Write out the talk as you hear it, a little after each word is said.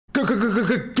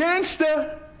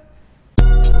Gangster.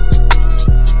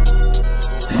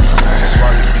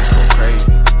 Swallow beats go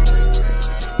crazy.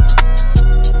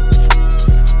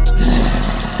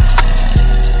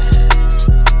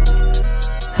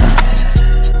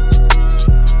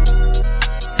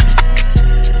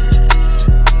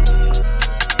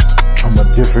 I'm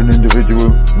a different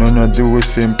individual, none I do is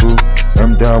simple.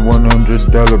 MDOT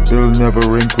 $100 bill never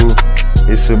wrinkle.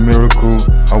 It's a miracle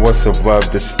how I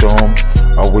survived the storm.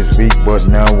 I was weak but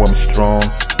now I'm strong.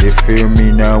 They fear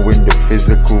me now in the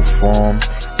physical form,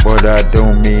 but I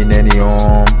don't mean any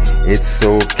harm. It's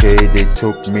okay, they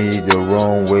took me the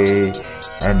wrong way,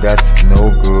 and that's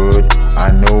no good.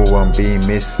 I know I'm being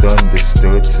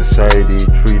misunderstood. Society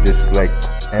treat us like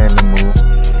animal.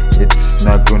 It's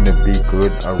not gonna be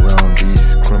good around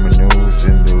these criminals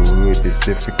in the hood. It's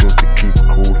difficult to keep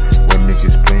cool when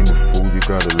niggas playing the fool. You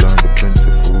gotta learn the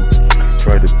principle.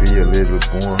 Try to be a little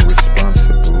more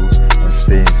responsible and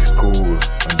stay in school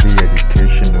and be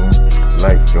educational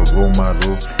like a role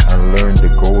model and learn the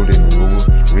golden rule.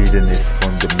 Reading is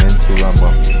fundamental. I'ma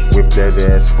whip that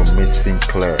ass for missing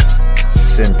class.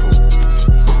 Simple.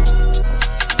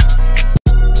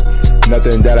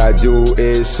 Nothing that I do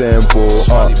is simple,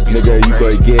 nigga, you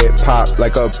could get popped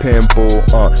like a pimple,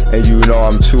 and you know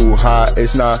I'm too hot,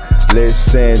 it's not.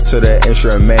 Listen to the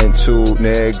instrumental,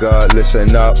 nigga,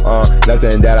 listen up,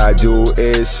 nothing that I do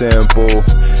is simple,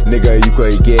 nigga, you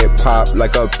could get popped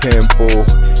like a pimple,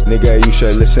 nigga, you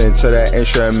should listen to the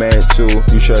instrumental,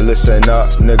 you should listen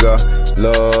up, nigga,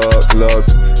 look,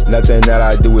 nothing that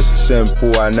I do is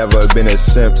simple. I never been a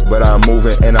simp, but I'm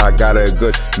moving and I got a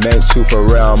good mental. For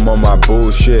real, I'm on my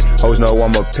bullshit. Hoes know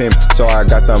I'm a pimp, so I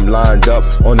got them lined up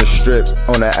on the strip,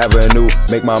 on the avenue.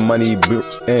 Make my money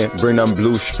and bring them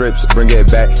blue strips. Bring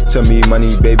it back to me,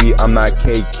 money, baby. I'm not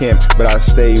K Camp, but I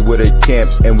stay with a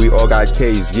camp, and we all got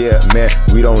K's. Yeah, man,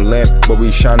 we don't lamp, but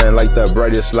we shining like the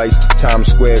brightest lights.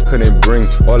 Times Square couldn't bring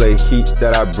all the heat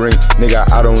that I bring. Nigga,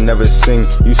 I don't never sing.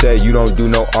 You said you don't do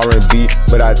no R&B,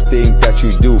 but I think that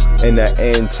you do. In the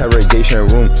interrogation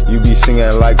room, you be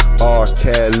singing like R.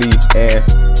 Kelly and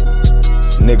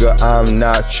nigga, I'm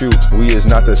not you, we is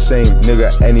not the same, nigga.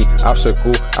 Any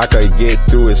obstacle I could get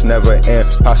through, it's never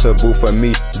impossible for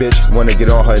me. Bitch wanna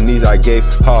get on her knees, I gave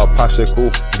her a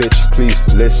popsicle. Bitch, please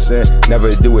listen,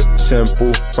 never do it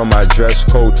simple. From my dress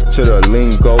code to the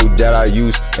lingo that I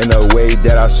use and the way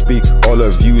that I speak, all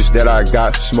the views that I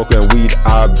got. Smoking weed,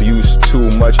 I abuse too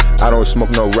much. I don't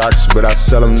smoke no rocks, but I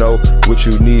sell them. Know what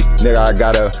you need, nigga. I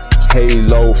got a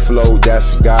halo flow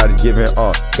that's God-given,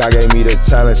 God gave me the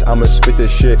talents, I'ma spit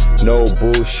this shit, no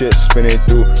bullshit. Spinning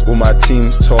through with my team,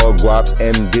 tall guap,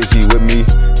 M Dizzy with me.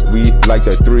 We like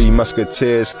the Three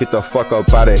Musketeers, get the fuck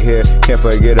up out of here. Can't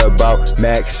forget about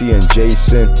Maxie and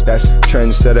Jason, that's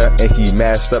trendsetter and he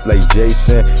masked up like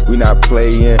Jason. We not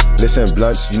playing, listen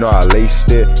blunts, you know I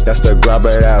laced it. That's the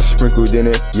grabber that I sprinkled in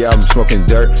it. Yeah, I'm smoking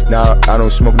dirt, now I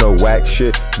don't smoke no whack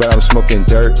shit, but I'm smoking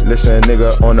dirt. Listen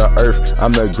nigga, on the earth,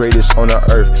 I'm the greatest on the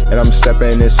earth, and I'm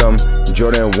stepping in some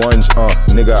Jordan 1s,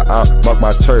 nigga, I mark my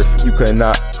turf. You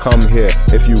cannot come here.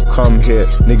 If you come here,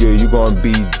 nigga, you gon'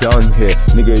 be done here.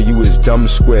 Nigga, you is dumb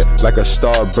square like a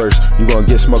starburst. You gon'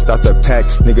 get smoked out the pack,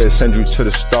 nigga, send you to the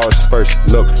stars first.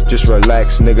 Look, just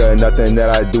relax, nigga, nothing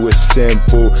that I do is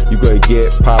simple. You could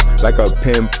get popped like a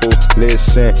pimple.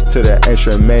 Listen to the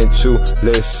instrumental,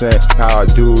 listen how I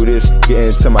do this.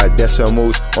 Get into my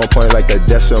decimals, on point like a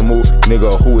decimal. Nigga,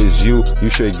 who is you? You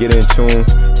should get in tune,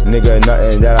 nigga.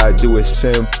 Nothing that I do is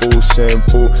simple.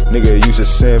 Nigga, use a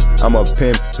simp, I'm a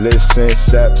pimp. Listen,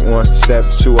 step 1, step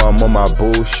 2, I'm on my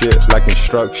bullshit like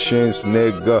instructions,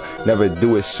 nigga. Never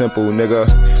do it simple, nigga.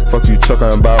 Fuck you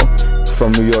talking about?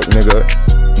 From New York, nigga.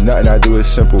 Nothing I do is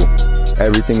simple.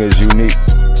 Everything is unique.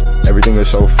 Everything is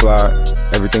so fly.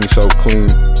 Everything is so clean.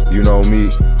 You know me.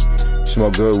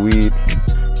 Smoke good weed.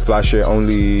 Fly shit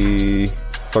only.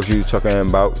 Fuck you talking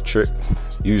about? Trick.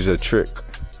 Use a trick.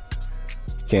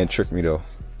 Can't trick me though.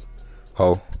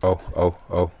 Oh.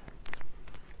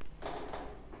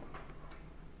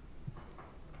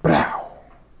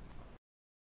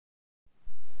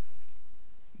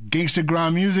 Gangsta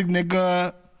grind music,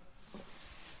 nigga.